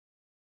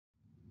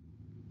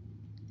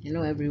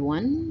Hello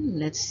everyone,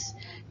 let's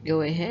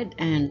go ahead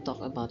and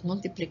talk about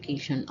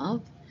multiplication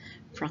of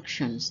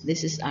fractions.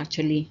 This is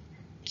actually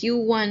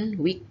Q1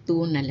 week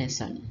 2 na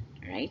lesson,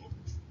 right?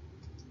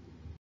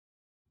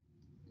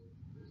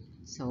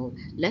 So,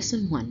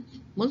 lesson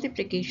 1,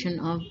 multiplication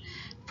of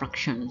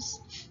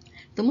fractions.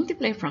 To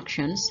multiply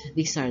fractions,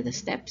 these are the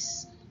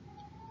steps.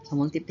 So,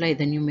 multiply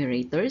the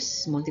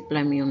numerators,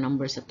 multiply mo yung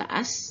number sa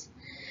taas,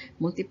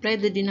 multiply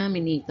the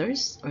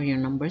denominators or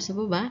yung number sa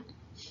baba,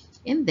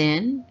 and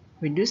then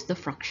reduce the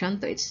fraction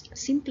to its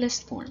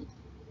simplest form.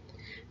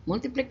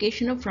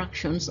 Multiplication of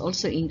fractions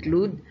also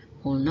include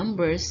whole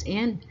numbers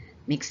and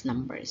mixed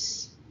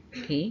numbers.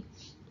 Okay?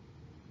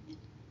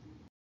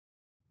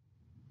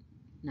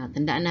 Now,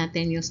 tandaan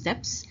natin yung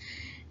steps.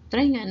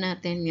 Try nga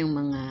natin yung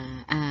mga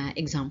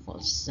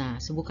examples.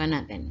 Subukan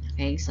natin.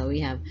 Okay? So,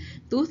 we have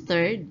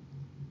 2/3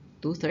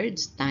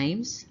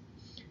 times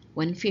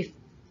 1/5.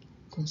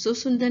 Kung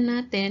susundan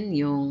natin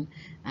yung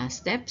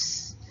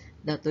steps,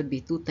 that would be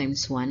 2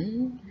 times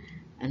 1.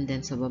 And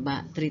then sa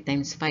baba, 3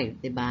 times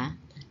 5. Diba?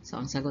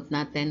 So, ang sagot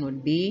natin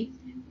would be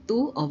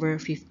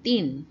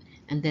 2/15.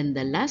 And then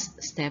the last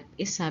step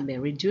is sabi,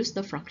 reduce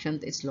the fraction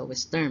to its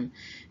lowest term.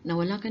 Na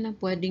wala ka na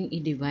pwedeng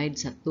i-divide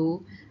sa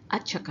 2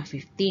 at saka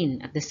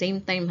 15. At the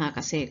same time ha,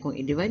 kasi kung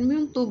i-divide mo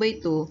yung 2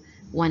 by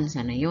 2, 1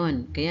 sana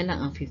yun. Kaya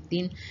lang ang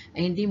 15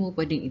 ay hindi mo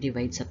pwedeng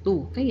i-divide sa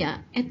 2.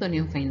 Kaya, ito na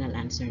yung final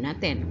answer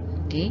natin.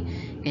 Okay?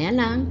 Kaya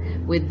lang,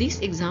 with this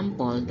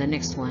example, the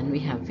next one, we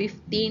have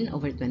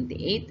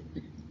 15/28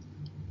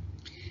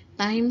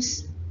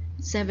 times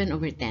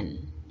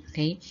 7/10.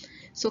 Okay?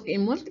 So,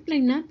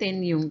 i-multiply natin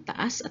yung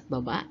taas at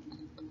baba.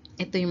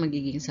 Ito yung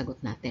magiging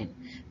sagot natin.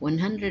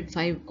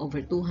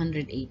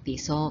 105/280.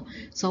 So,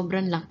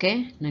 sobrang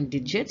laki ng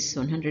digits.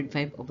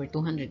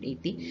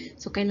 105/280.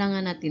 So,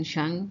 kailangan natin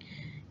siyang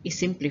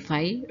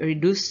i-simplify,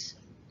 reduce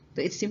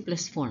to its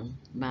simplest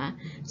form. Ba?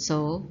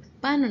 So,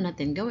 paano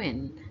natin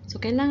gawin? So,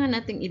 kailangan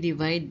natin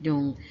i-divide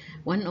yung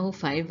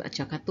 105 at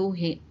saka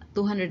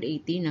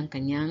 280 ng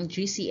kanyang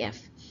GCF.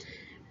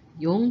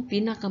 Yung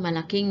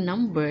pinakamalaking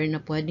number na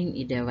pwedeng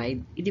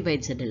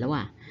i-divide sa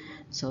dalawa.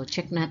 So,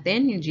 check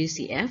natin yung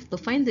GCF. To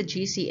find the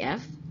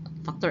GCF,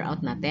 factor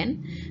out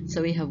natin.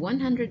 So, we have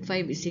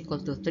 105 is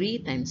equal to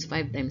 3 times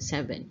 5 times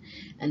 7.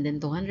 And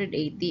then 280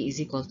 is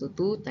equal to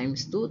 2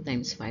 times 2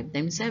 times 5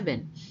 times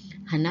 7.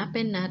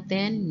 Hanapin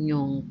natin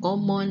yung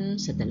common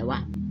sa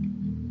dalawa.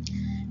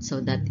 So,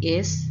 that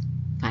is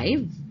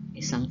 5,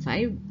 isang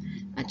 5,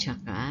 at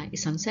saka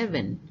isang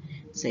 7.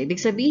 So,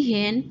 ibig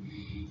sabihin,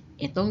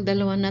 itong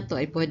dalawa na to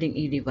ay pwedeng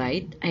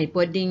i-divide,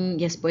 pwedeng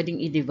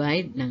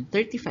i-divide ng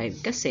 35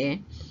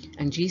 kasi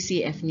ang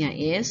GCF niya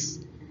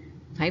is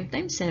 5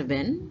 times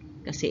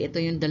 7 kasi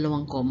ito yung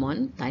dalawang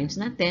common, times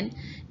natin,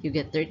 you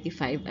get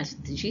 35 as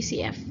the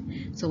GCF.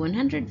 So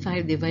 105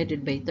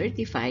 divided by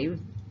 35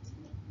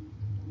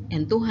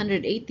 and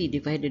 280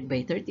 divided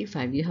by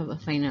 35, you have a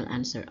final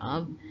answer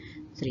of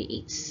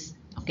 3/8.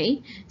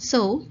 Okay?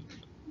 So,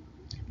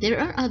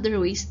 there are other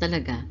ways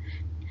talaga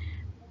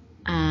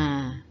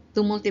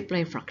to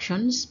multiply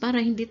fractions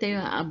para hindi tayo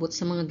aabot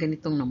sa mga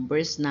ganitong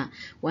numbers na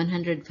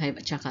 105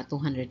 at saka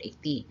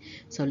 280.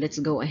 So, let's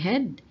go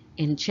ahead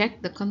and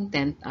check the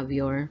content of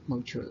your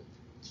module.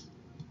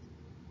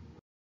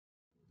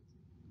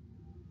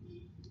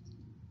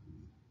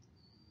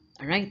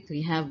 Alright,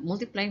 we have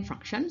multiplying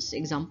fractions.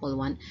 Example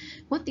 1.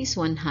 What is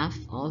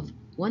 1/2 of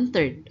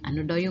 1/3?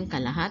 Ano daw yung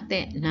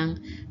kalahati ng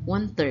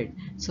 1/3?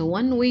 So,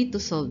 one way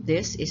to solve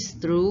this is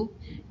through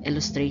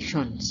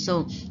illustration.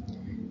 So,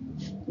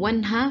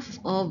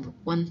 1/2 of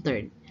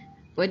 1/3.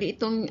 Pwede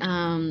itong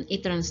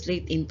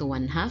i-translate into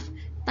 1/2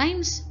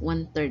 times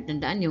 1/3.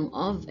 Tandaan yung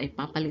of ay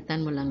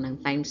papalitan mo lang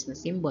ng times na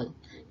symbol.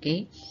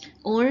 Okay?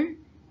 Or,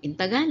 in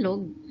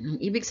Tagalog, ang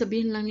ibig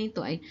sabihin lang nito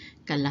ay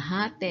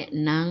kalahati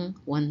ng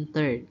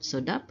 1/3.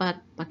 So,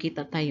 dapat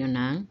pakita tayo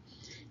ng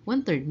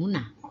 1/3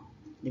 muna.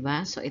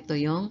 Diba? So, ito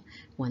yung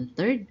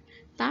 1/3.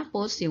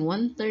 Tapos,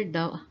 yung 1/3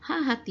 daw,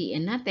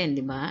 hahatiin natin.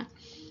 Diba?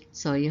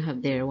 So, you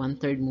have there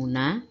 1/3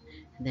 muna.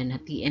 Then,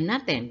 hatiin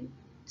natin.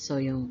 So,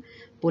 yung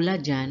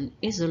pula dyan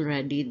is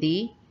already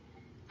the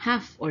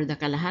half or the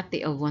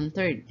kalahati of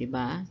 1/3,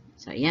 diba?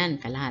 So, ayan,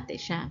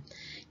 kalahati siya.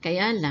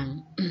 Kaya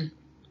lang,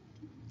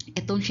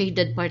 itong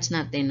shaded parts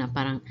natin na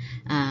parang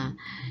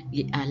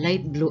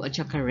light blue at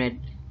saka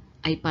red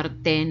ay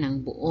parte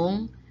ng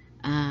buong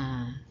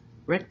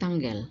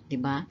rectangle,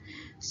 diba?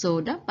 So,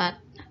 dapat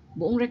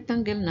buong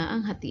rectangle na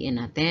ang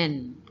hatiin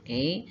natin.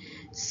 Okay?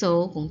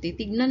 So, kung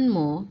titignan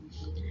mo,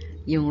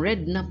 yung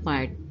red na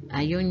part,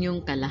 ayun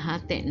yung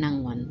kalahati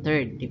ng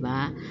 1/3, di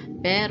ba?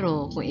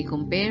 Pero, kung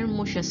i-compare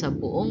mo siya sa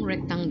buong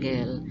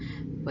rectangle,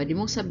 pwede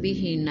mong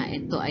sabihin na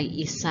ito ay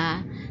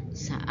isa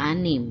sa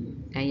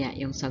 6. Kaya,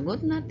 yung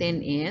sagot natin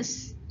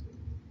is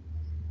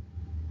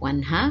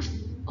 1/2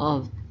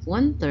 of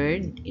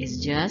 1/3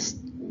 is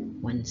just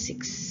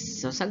 1/6.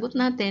 So, sagot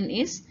natin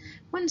is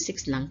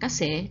 1/6 lang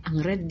kasi ang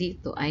red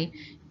dito ay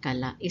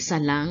isa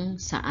lang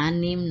sa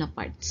 6 na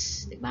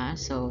parts. Diba?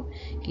 So,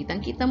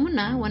 kitang-kita mo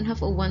na,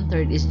 1/2 of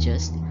 1/3 is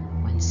just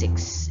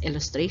 6.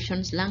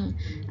 Illustrations lang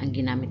ang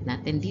ginamit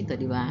natin dito,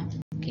 di ba?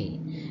 Okay.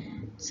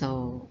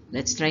 So,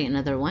 let's try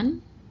another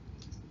one.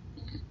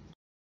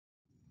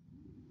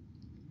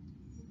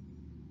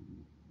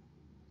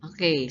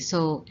 Okay,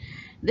 so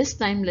this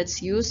time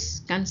let's use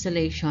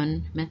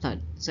cancellation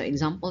method. So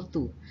example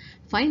 2,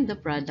 find the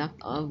product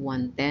of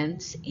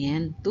 1/10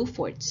 and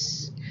 2/4.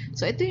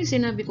 So ito yung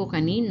sinabi ko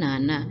kanina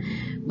na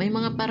may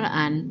mga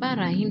paraan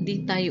para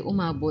hindi tayo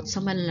umabot sa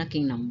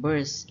malalaking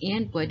numbers.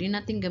 And pwede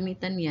natin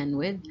gamitan yan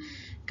with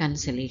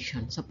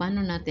cancellation. So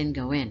paano natin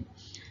gawin?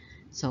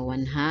 So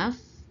 1/2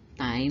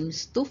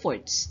 times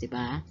 2/4, di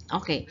ba?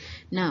 Okay,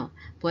 now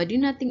pwede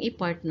nating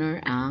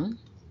i-partner ang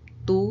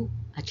 2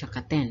 at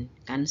saka 10.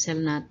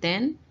 Cancel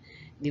natin.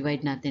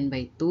 Divide natin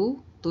by 2.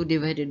 2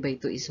 divided by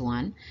 2 is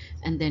 1.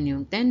 And then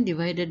yung 10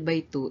 divided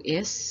by 2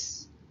 is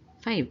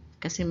 5.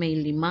 Kasi may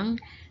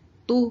 5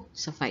 2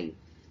 sa 5.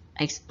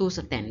 Ay, 2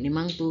 sa 10.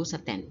 5 2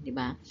 sa 10.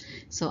 Diba?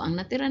 So, ang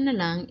natira na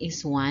lang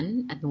is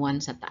 1 at 1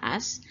 sa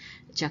taas.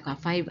 At saka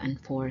 5 and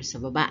 4 sa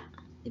baba.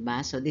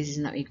 Diba? So, this is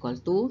now equal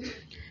to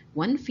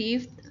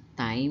 1/5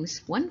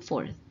 times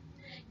 1/4.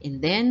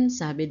 And then,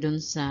 sabi dun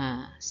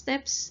sa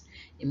steps,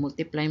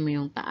 i-multiply mo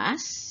yung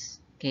taas,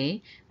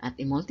 okay? At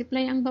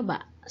i-multiply ang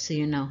baba. So,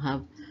 you now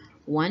have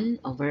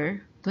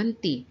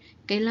 1/20.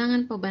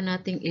 Kailangan pa ba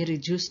nating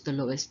i-reduce the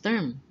lowest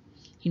term?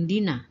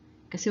 Hindi na.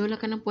 Kasi wala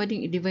ka nang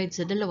pwedeng i-divide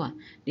sa dalawa.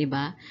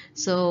 Diba?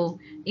 So,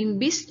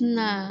 imbis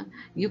na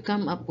you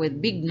come up with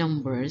big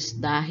numbers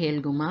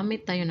dahil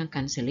gumamit tayo ng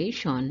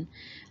cancellation,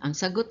 ang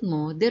sagot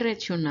mo,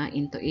 diretso na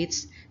into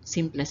its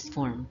simplest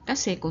form.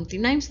 Kasi kung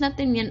tinimes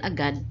natin yan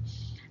agad,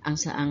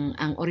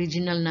 ang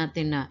original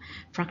natin na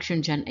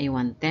fraction dyan ay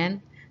 1/10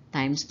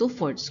 times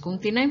 2/4.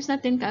 Kung tinimes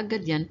natin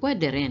kaagad yan,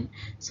 pwede rin.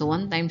 So,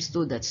 1 times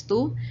 2, that's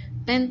 2.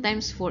 10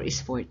 times 4 is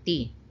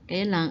 40.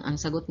 Kaya lang, ang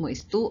sagot mo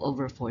is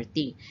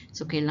 2/40.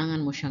 So,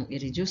 kailangan mo siyang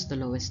i-reduce to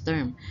lowest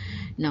term.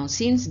 Now,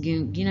 since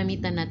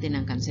ginamitan natin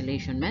ang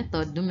cancellation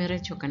method,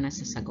 dumiretso ka na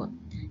sa sagot.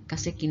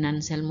 Kasi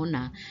kinancel mo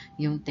na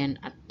yung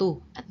 10 at 2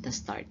 at the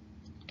start.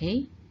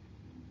 Okay?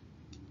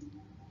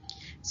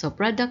 So,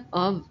 product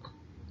of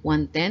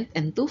 1/10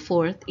 and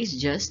 2/4 is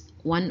just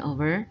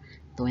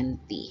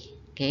 1/20.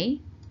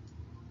 Okay?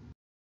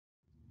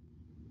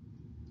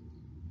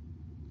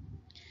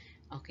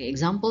 Okay,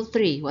 example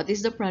 3. What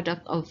is the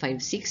product of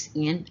 5/6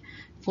 and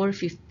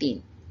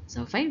 4/15?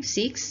 So,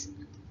 5/6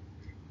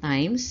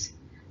 times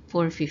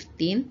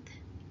 4/15.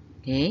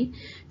 Okay?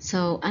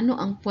 So, ano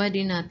ang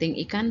pwede nating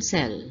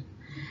i-cancel?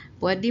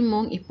 Pwede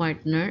mong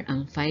i-partner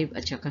ang 5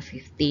 at saka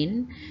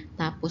 15,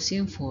 tapos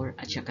yung 4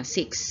 at saka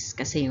 6.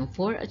 Kasi yung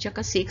 4 at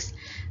saka 6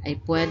 ay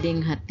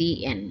pwedeng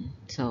hatiin.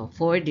 So,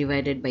 4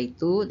 divided by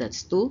 2,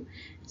 that's 2.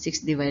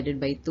 6 divided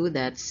by 2,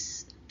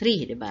 that's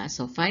 3, diba?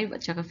 So, 5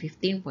 at saka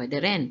 15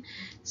 pwede rin.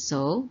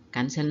 So,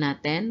 cancel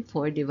natin.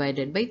 4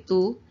 divided by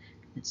 2,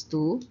 that's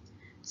 2.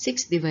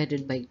 6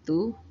 divided by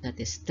 2, that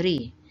is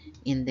 3.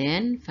 And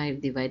then, 5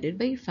 divided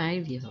by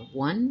 5, you have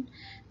 1.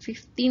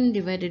 15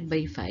 divided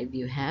by 5,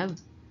 you have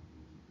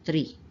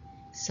 3.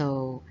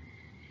 So,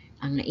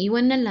 ang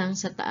naiwan na lang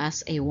sa taas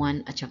ay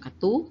 1 at saka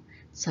 2.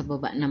 Sa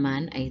baba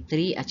naman ay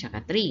 3 at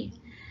saka 3.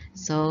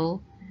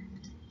 So,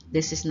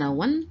 this is now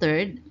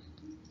 1/3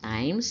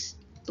 times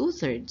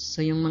 2/3.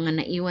 So, yung mga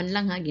naiwan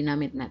lang ha,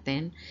 ginamit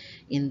natin.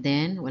 And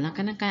then, wala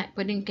ka na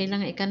pwedeng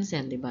kailangan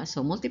i-cancel, diba?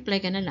 So,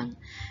 multiply ka na lang.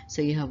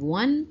 So, you have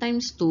 1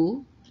 times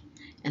 2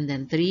 and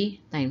then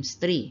 3 times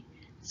 3.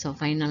 So,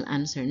 final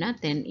answer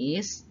natin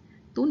is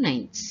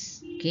 2/9.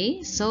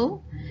 Okay?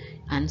 So,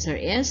 answer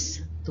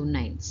is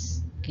 2/9.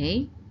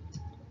 Okay?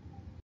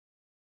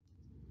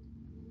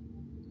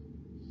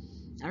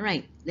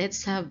 Alright,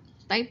 let's have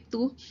type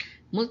 2,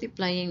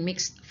 multiplying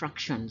mixed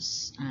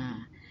fractions.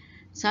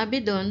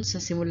 Sabi doon sa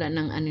simula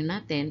ng ano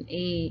natin,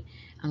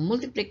 ang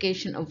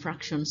multiplication of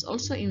fractions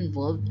also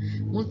involve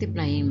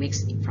multiplying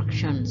mixed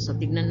fractions. So,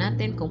 tignan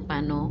natin kung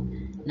paano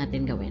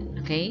natin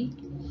gawin. Okay?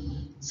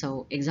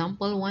 So,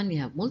 example 1, we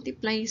have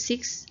multiply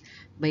 6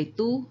 by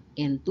 2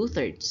 and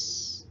 2/3.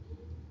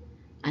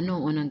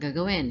 Ano unang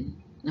gagawin?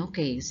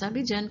 Okay,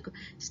 sabi dyan,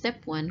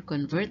 step 1,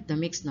 convert the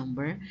mixed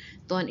number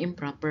to an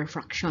improper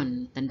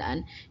fraction.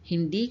 Tandaan,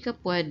 hindi ka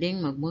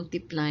pwedeng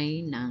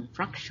mag-multiply ng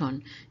fraction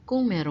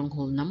kung merong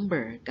whole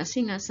number.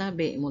 Kasi nga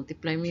sabi,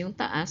 i-multiply mo yung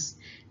taas,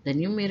 the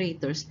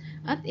numerators,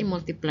 at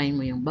i-multiply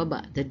mo yung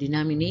baba, the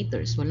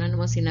denominators. Wala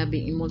namang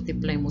sinabing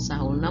i-multiply mo sa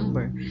whole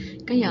number.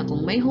 Kaya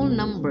kung may whole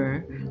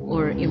number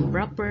or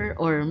improper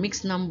or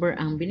mixed number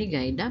ang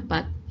binigay,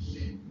 dapat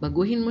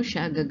baguhin mo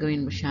siya,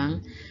 gagawin mo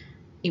siyang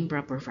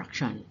improper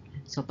fraction.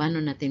 So,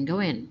 paano natin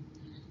gawin?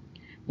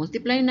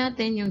 Multiply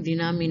natin yung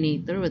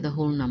denominator with the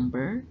whole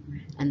number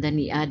and then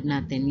i-add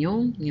natin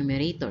yung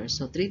numerator.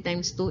 So, 3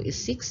 times 2 is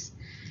 6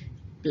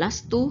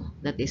 plus 2,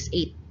 that is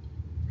 8.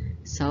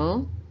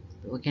 So,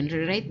 we can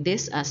rewrite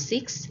this as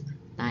 6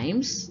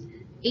 times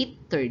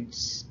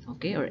 8/3,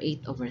 okay, or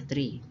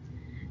 8/3.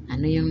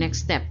 Ano yung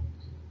next step?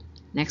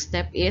 Next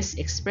step is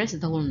express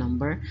the whole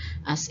number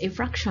as a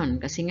fraction.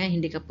 Kasi nga,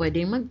 hindi ka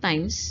pwedeng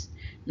mag-times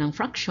ng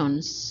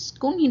fractions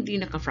kung hindi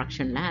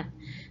naka-fraction lahat.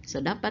 So,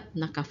 dapat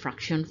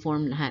naka-fraction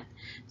form lahat.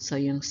 So,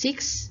 yung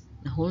 6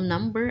 na whole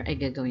number ay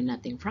gagawin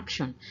nating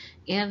fraction.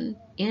 And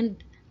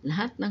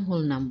lahat ng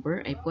whole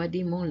number ay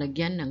pwede mong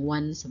lagyan ng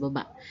 1 sa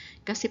baba.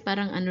 Kasi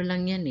parang ano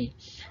lang yan eh.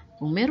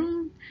 Kung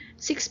merong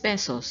 6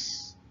 pesos,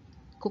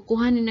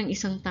 kukuhanin ng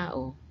isang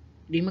tao,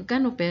 di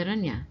magkano pera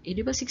niya? Eh,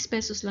 di ba 6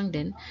 pesos lang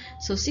din?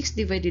 So, 6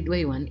 divided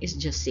by 1 is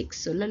just 6.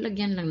 So,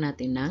 lalagyan lang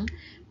natin ng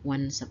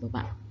 1 sa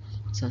baba.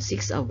 So,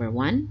 6 over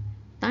 1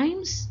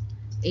 times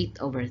 8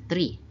 over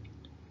 3.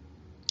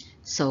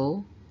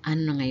 So,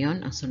 ano na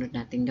ngayon ang sunod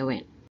natin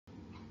gawin?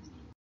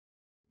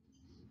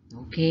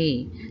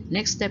 Okay,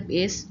 next step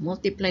is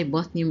multiply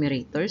both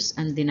numerators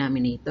and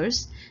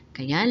denominators.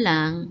 Kaya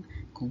lang,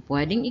 kung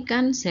pwedeng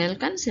i-cancel,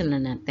 cancel na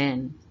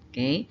natin.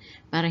 Okay?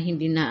 Para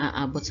hindi na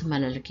aabot sa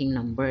malalaking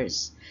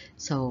numbers.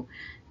 So,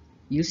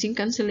 using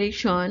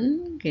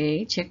cancellation,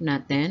 okay, check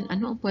natin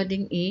ano ang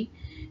pwedeng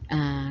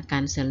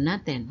i-cancel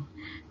natin.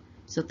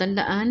 So,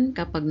 tandaan,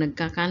 kapag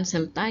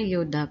nagka-cancel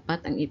tayo,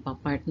 dapat ang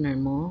ipa-partner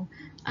mo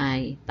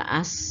ay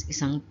taas,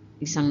 isang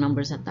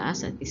number sa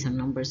taas at isang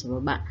number sa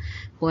baba.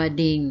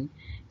 Pwedeng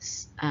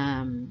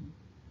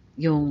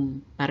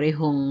yung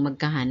parehong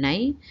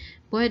magkahanay,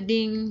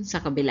 pwedeng sa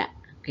kabila.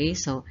 Okay,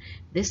 so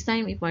this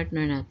time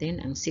i-partner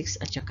natin ang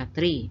 6 at saka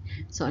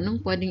 3. So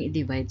anong pwedeng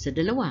i-divide sa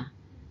dalawa?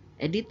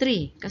 Eh di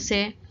 3.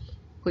 Kasi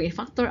kung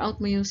i-factor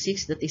out mo yung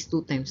 6, that is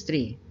 2 times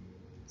 3.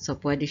 So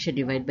pwede siya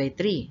divide by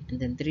 3.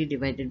 And then 3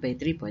 divided by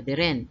 3, pwede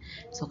rin.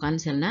 So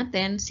cancel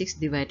natin,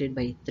 6 divided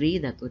by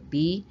 3, that would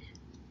be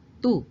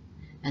 2.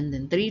 And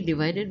then 3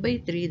 divided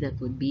by 3, that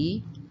would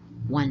be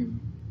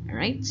 1.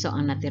 Alright? So,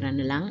 ang natira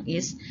na lang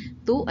is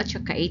 2 at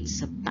saka 8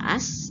 sa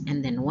taas,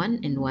 and then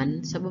 1 and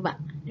 1 sa baba.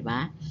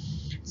 Diba?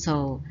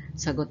 So,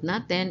 sagot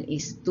natin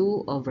is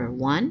 2 over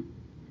 1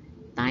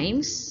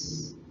 times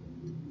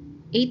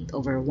 8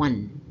 over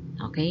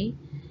 1. Okay?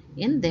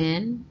 And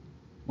then,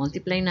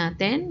 multiply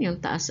natin yung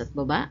taas at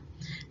baba.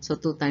 So,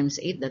 2 times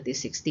 8, that is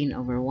 16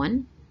 over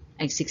 1.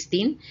 Ay,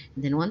 16. And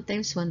then 1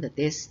 times 1, that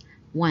is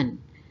 1.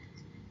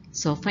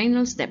 So,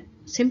 final step.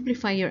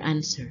 Simplify your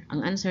answer.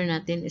 Ang answer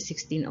natin is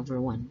 16 over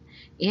 1.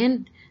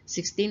 And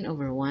 16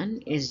 over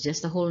 1 is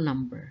just a whole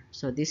number.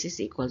 So, this is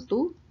equal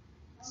to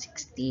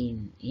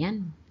 16.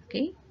 Ayan.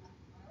 Okay?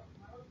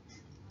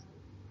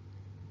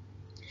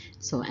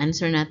 So,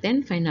 answer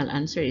natin, final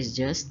answer is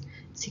just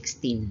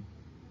 16.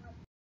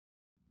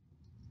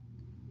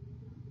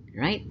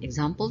 Right?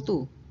 Example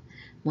 2.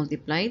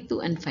 Multiply 2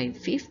 and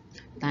 5/5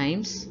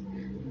 times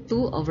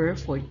 2 over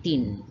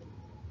 14.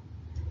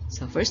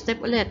 So, first step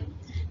ulit.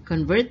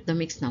 Convert the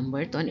mixed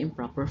number to an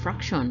improper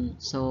fraction.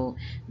 So,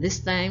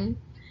 this time,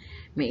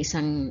 may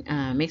isang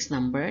mixed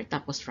number,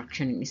 tapos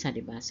fraction yung isa,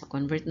 diba? So,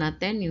 convert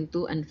natin yung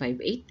 2 and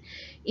 5/8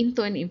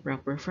 into an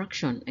improper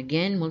fraction.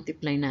 Again,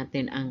 multiply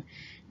natin ang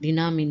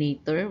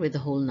denominator with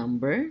the whole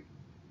number,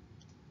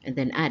 and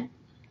then add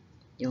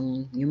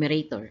yung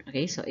numerator.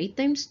 Okay, so 8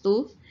 times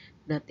 2,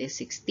 that is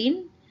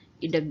 16.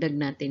 Idagdag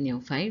natin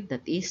yung 5,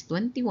 that is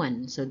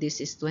 21. So,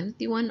 this is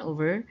 21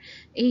 over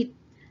 8.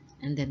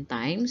 And then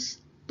times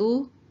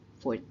 2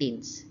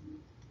 14ths.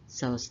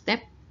 So,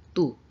 step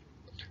 2.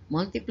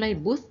 Multiply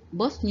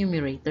both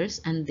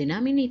numerators and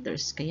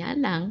denominators. Kaya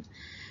lang,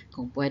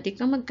 kung pwede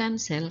kang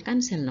mag-cancel,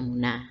 cancel na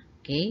muna.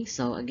 Okay?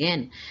 So,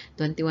 again,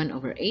 21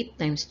 over 8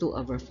 times 2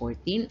 over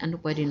 14. Ano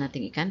pwede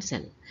nating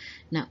i-cancel?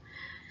 Now,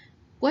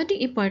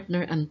 pwedeng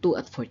i-partner ang 2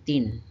 at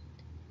 14.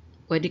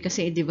 Pwede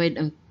kasi i-divide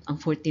ang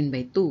 14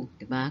 by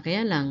 2. Diba?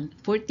 Kaya lang,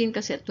 14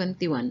 kasi at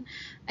 21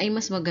 ay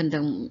mas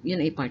magandang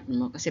yun ay partner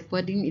mo. Kasi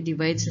pwedeng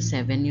i-divide sa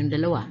 7 yung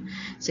dalawa.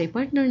 So,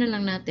 i-partner na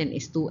lang natin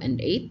is 2 and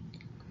 8.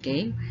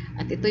 Okay?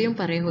 At ito yung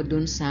pareho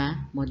dun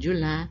sa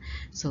module.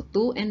 So,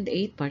 2 and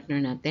 8 partner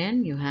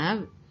natin. You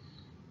have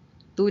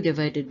 2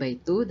 divided by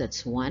 2,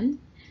 that's 1.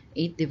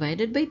 8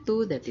 divided by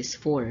 2, that is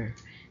 4.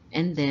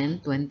 And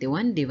then,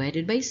 21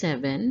 divided by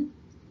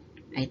 7,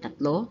 ay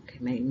tatlo.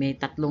 May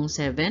tatlong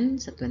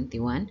 7 sa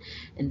 21.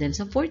 And then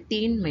sa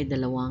 14, may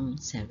dalawang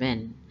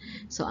 7.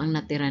 So, ang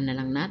natira na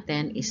lang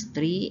natin is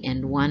 3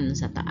 and 1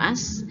 sa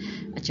taas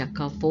at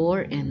saka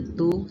 4 and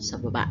 2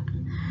 sa baba.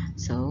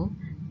 So,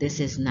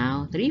 this is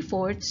now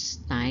 3/4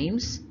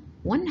 times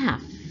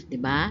 1/2.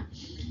 Diba?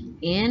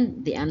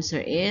 And the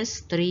answer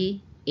is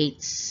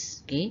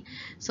 3/8. Okay?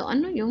 So,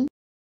 ano yung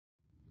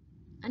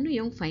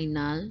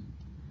final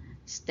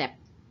step?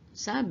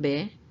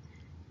 Sabi,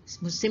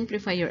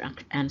 simplify your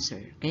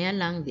answer. Kaya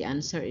lang, the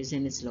answer is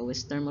in its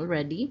lowest term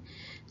already.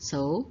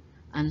 So,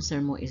 answer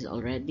mo is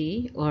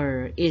already,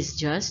 or is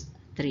just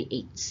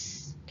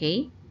 3/8.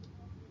 Okay?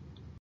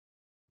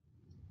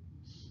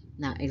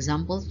 Now,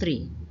 example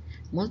 3.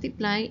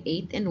 Multiply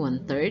 8 and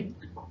 1/3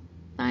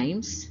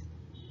 times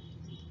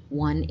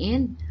 1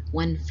 and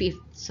 1/5.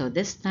 So,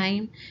 this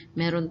time,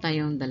 meron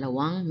tayong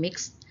dalawang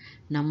mixed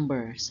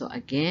number. So,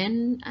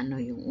 again, ano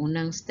yung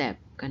unang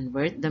step?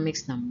 Convert the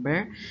mixed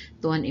number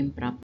to an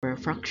improper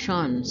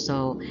fraction.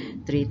 So,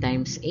 3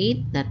 times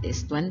 8, that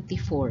is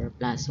 24,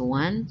 plus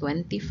 1,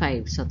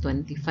 25. So,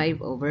 25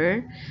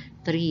 over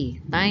 3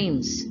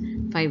 times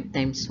 5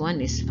 times 1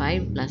 is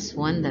 5 plus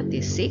 1, that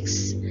is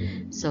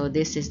 6. So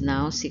this is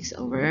now 6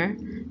 over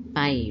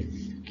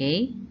 5.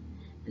 Okay?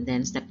 And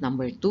then step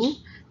number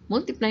 2,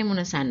 multiply mo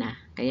na sana.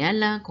 Kaya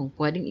lang, kung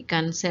pwedeng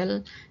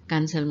i-cancel,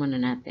 cancel muna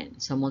natin.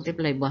 So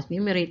multiply both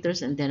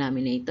numerators and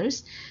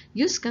denominators.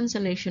 Use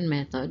cancellation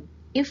method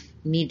if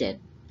needed.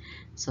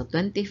 So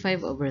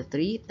 25 over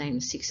 3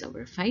 times 6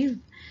 over 5.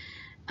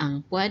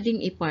 Ang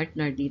pwedeng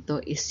i-partner dito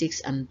is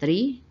 6 and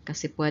 3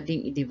 kasi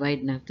pwedeng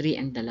i-divide ng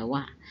 3 ang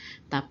dalawa.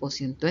 Tapos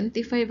yung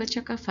 25 at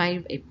saka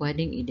 5 ay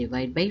pwedeng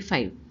i-divide by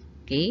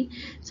 5. Okay?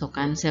 So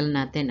cancel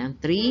natin ang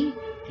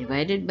 3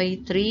 divided by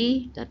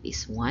 3, that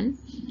is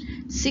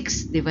 1.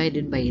 6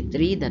 divided by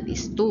 3, that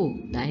is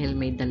 2 dahil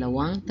may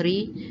dalawang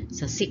 3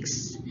 sa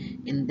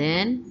 6. And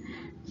then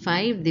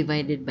 5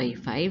 divided by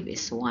 5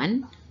 is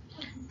 1.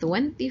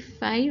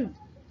 25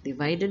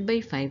 divided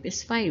by 5 is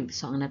 5.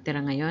 So ang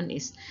natira ngayon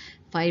is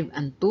 5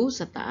 and 2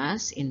 sa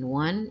taas, and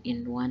 1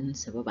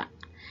 sa baba.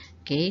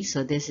 Okay,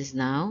 so this is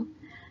now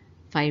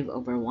 5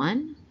 over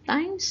 1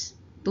 times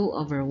 2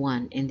 over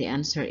 1. And the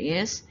answer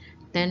is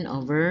 10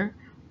 over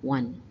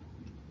 1.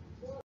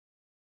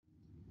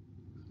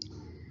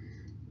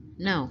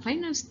 Now,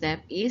 final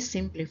step is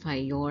simplify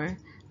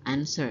your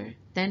answer.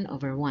 10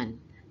 over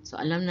 1. So,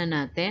 alam na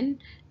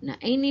natin na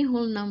any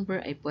whole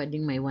number ay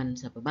pwedeng may 1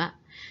 sa baba.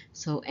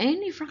 So,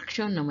 any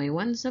fraction na may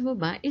 1 sa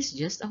baba is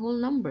just a whole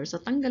number. So,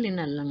 tanggalin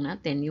na lang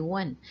natin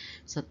yung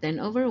 1. So,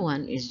 10 over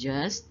 1 is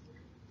just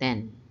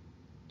 10.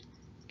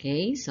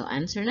 Okay? So,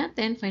 answer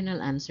natin, final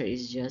answer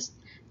is just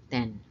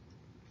 10.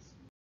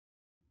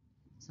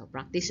 So,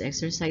 practice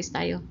exercise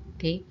tayo.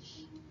 Okay?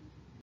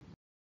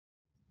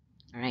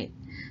 Alright.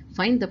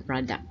 Find the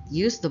product.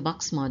 Use the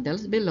box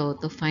models below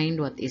to find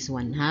what is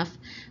 1/2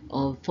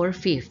 of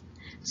 4/5.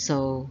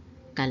 So,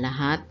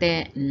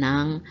 kalahati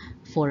ng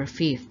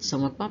 4/5.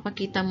 So,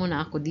 magpapakita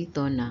muna ako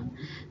dito ng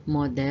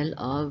model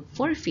of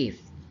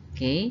 4/5.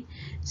 Okay?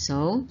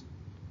 So,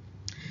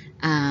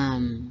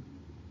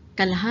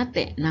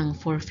 kalahati ng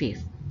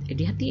 4/5. E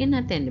di hatiin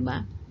natin, di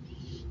ba?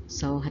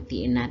 So,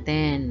 hatiin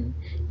natin.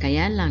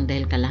 Kaya lang,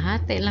 dahil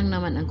kalahati lang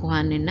naman ang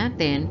kuhanin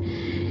natin,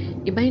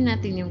 ibahin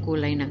natin yung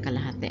kulay ng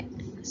kalahati.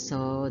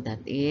 So,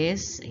 that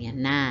is,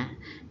 ayan na.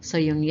 So,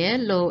 yung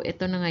yellow,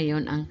 ito na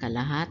ngayon ang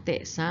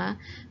kalahati sa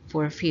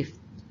 4/5.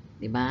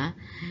 Diba?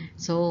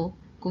 So,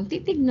 kung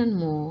titignan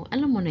mo,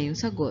 alam mo na yung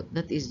sagot.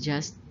 That is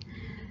just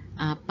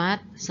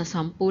 4 sa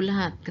 10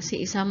 lahat.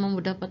 Kasi isama mo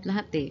dapat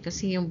lahat eh.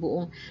 Kasi yung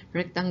buong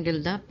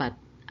rectangle dapat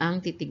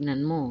ang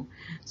titignan mo.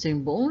 So,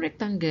 yung buong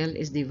rectangle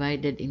is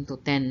divided into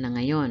 10 na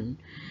ngayon.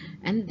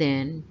 And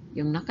then,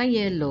 yung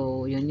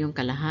naka-yellow, yun yung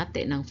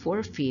kalahati ng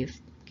 4/5.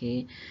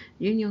 Okay?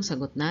 Yun yung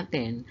sagot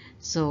natin.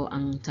 So,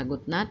 ang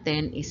sagot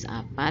natin is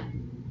 4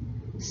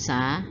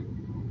 sa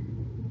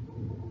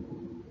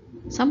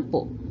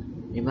 10.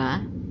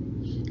 Diba?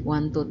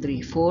 1, 2,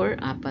 3, 4.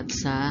 4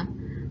 sa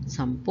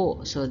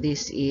 10. So,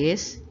 this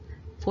is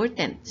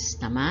 4/10.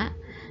 Tama?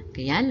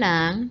 Kaya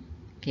lang,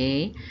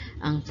 okay,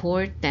 ang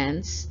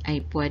 4/10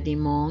 ay pwede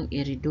mong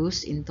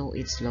i-reduce into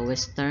its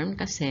lowest term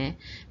kasi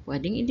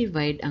pwedeng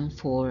i-divide ang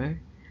 4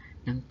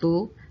 ng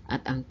 2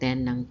 at ang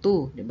 10 ng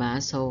 2,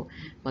 diba? So,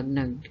 pag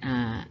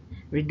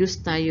nag-reduce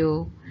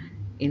tayo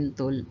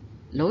into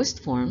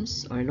lowest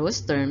forms or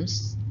lowest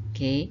terms,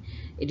 okay,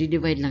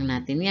 i-divide lang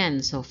natin yan.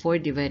 So, 4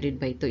 divided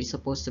by 2 is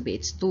supposed to be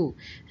it's 2.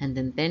 And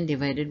then 10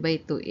 divided by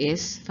 2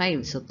 is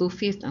 5. So,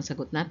 2/5 ang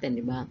sagot natin,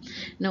 di ba?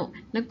 Now,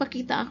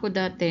 nagpakita ako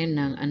dati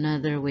ng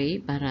another way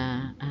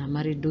para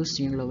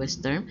ma-reduce yung lowest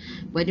term.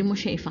 Pwede mo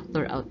siya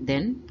i-factor out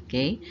din.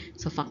 Okay?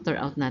 So, factor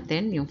out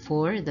natin yung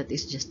 4, that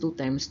is just 2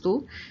 times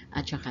 2.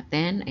 At saka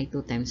 10 ay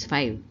 2 times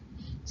 5.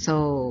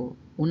 So,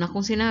 una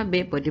kong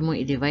sinabi, pwede mo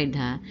i-divide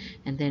ha.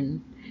 And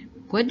then,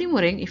 pwede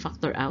mo ring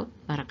i-factor out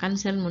para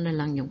cancel mo na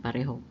lang yung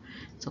pareho.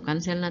 So,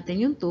 cancel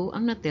natin yung 2.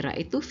 Ang natira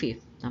ay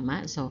 2/5.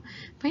 Tama? So,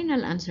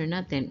 final answer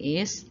natin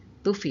is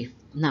 2/5.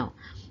 Now,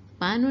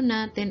 paano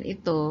natin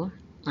ito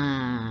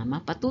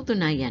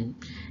mapatutunayan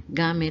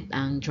gamit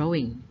ang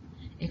drawing?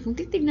 Kung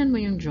titignan mo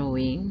yung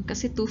drawing,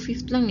 kasi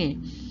 2/5 lang eh.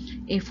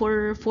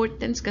 For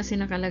 4/10 kasi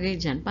nakalagay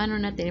dyan, paano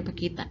natin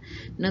ipakita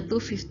na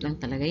 2/5 lang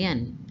talaga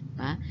yan?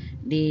 Diba?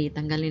 Di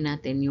tanggalin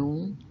natin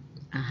yung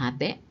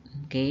hati.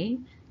 Okay?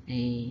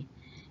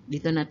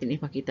 Dito natin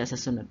ipakita sa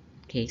sunod.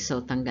 Okay,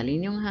 so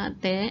tanggalin yung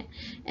hati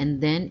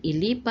and then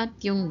ilipat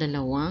yung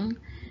dalawang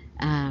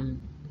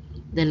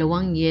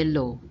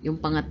yellow. Yung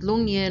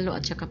pangatlong yellow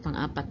at saka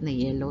pang-apat na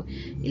yellow,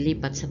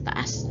 ilipat sa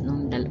taas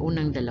nung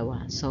unang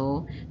dalawa.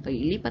 So, pag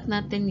ilipat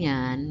natin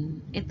yan,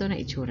 ito na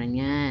itsura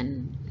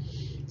niyan.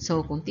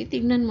 So, kung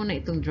titignan mo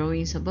na itong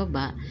drawing sa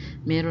baba,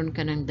 meron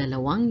ka ng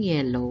dalawang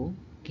yellow,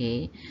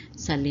 okay,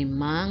 sa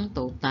 5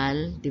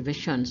 total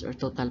divisions or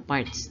total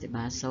parts,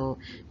 diba? So,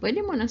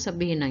 pwede mo nang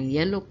sabihin ng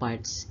yellow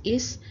parts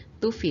is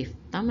 2/5.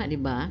 Tama,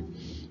 diba?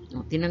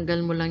 O,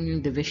 tinanggal mo lang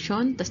yung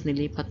division, tas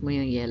nilipat mo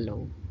yung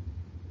yellow.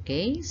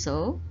 Okay,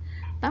 so,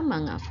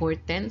 tama nga,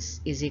 4/10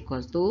 is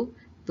equal to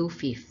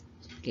 2/5.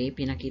 Okay,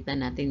 pinakita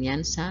natin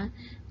yan sa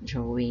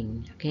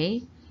drawing.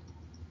 Okay?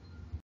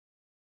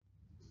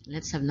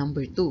 Let's have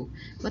number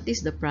 2. What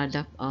is the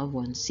product of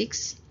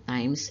 1/6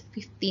 times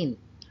 15?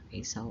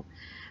 Okay, so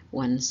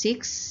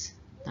 1/6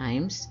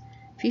 times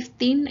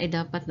 15 ay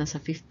dapat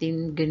nasa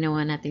 15,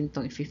 ginawa natin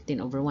itong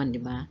 15 over 1, di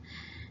ba?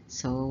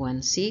 So,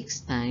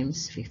 1/6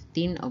 times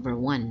 15 over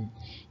 1.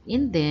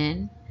 And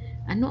then,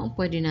 ano ang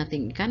pwede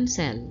nating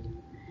i-cancel?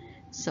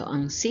 So,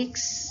 ang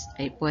 6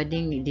 ay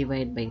pwedeng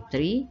i-divide by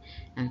 3.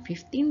 Ang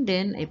 15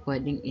 din ay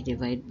pwedeng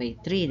i-divide by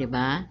 3, di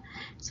ba?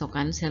 So,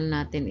 cancel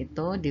natin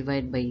ito.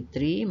 Divide by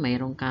 3,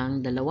 mayroon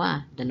kang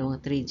dalawang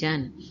 3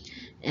 dyan.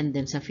 And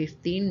then, sa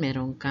 15,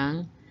 mayroon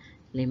kang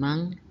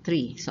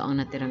 3. So, ang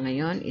natira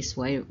ngayon is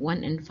 1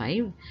 and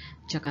 5,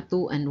 tsaka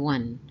 2 and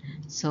 1.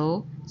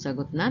 So,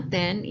 sagot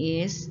natin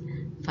is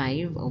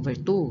 5 over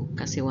 2.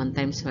 Kasi 1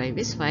 times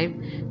 5 is 5,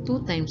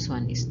 2 times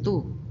 1 is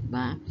 2.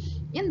 Diba?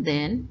 And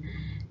then,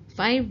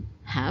 5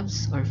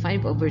 halves or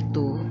 5 over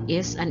 2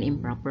 is an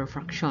improper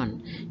fraction.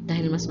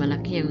 Dahil mas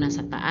malaki yung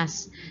nasa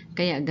taas.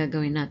 Kaya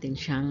gagawin natin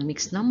siyang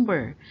mixed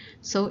number.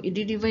 So,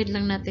 i-divide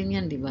lang natin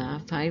yan, di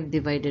ba? 5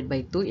 divided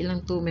by 2.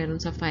 Ilang 2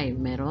 meron sa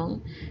 5? Merong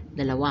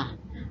 2.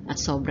 At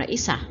sobra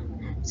isa.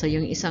 So,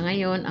 yung isa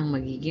ngayon ang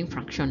magiging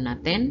fraction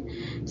natin.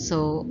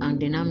 So, ang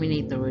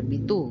denominator would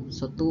be 2.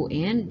 So, 2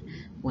 and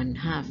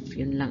 1/2.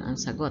 Yun lang ang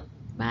sagot.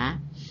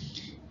 Diba?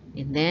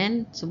 And then,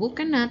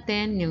 subukan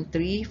natin yung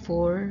 3,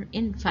 4,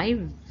 and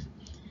 5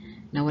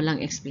 na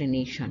walang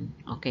explanation.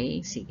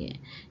 Okay? Sige.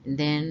 And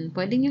then,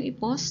 pwede nyo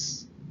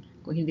i-pause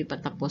kung hindi pa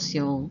tapos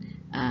yung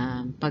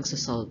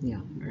pagsosolve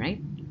nyo.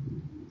 Alright?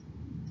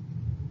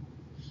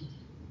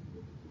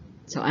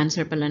 So,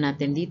 answer pala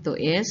natin dito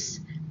is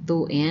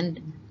 2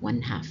 and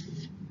 1/2.